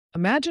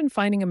Imagine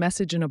finding a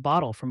message in a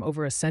bottle from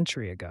over a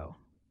century ago.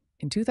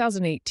 In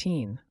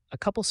 2018, a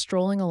couple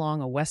strolling along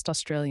a West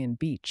Australian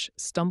beach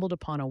stumbled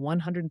upon a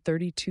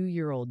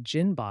 132-year-old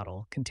gin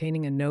bottle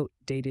containing a note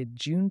dated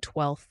June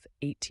 12th,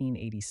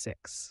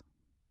 1886.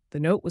 The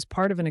note was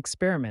part of an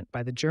experiment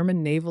by the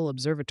German Naval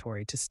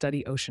Observatory to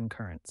study ocean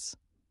currents.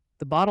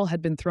 The bottle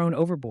had been thrown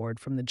overboard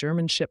from the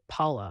German ship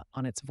Paula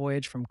on its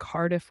voyage from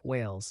Cardiff,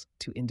 Wales,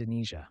 to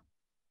Indonesia.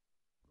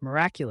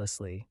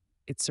 Miraculously,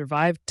 it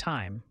survived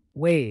time,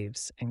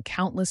 waves, and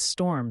countless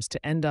storms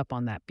to end up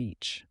on that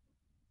beach.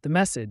 The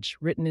message,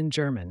 written in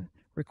German,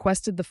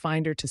 requested the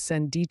finder to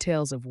send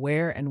details of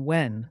where and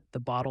when the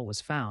bottle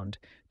was found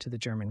to the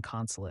German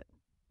consulate.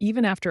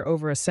 Even after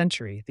over a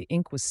century, the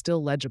ink was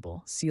still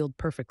legible, sealed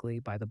perfectly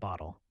by the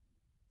bottle.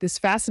 This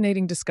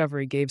fascinating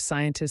discovery gave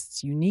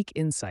scientists unique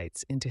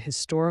insights into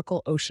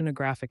historical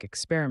oceanographic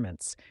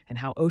experiments and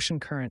how ocean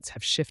currents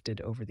have shifted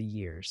over the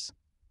years.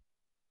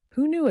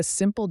 Who knew a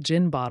simple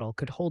gin bottle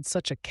could hold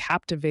such a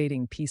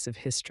captivating piece of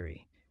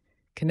history,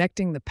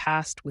 connecting the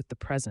past with the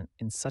present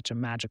in such a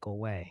magical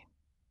way?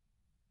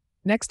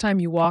 Next time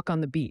you walk on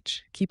the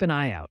beach, keep an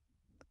eye out.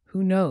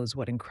 Who knows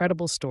what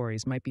incredible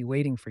stories might be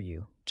waiting for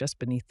you just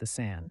beneath the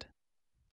sand?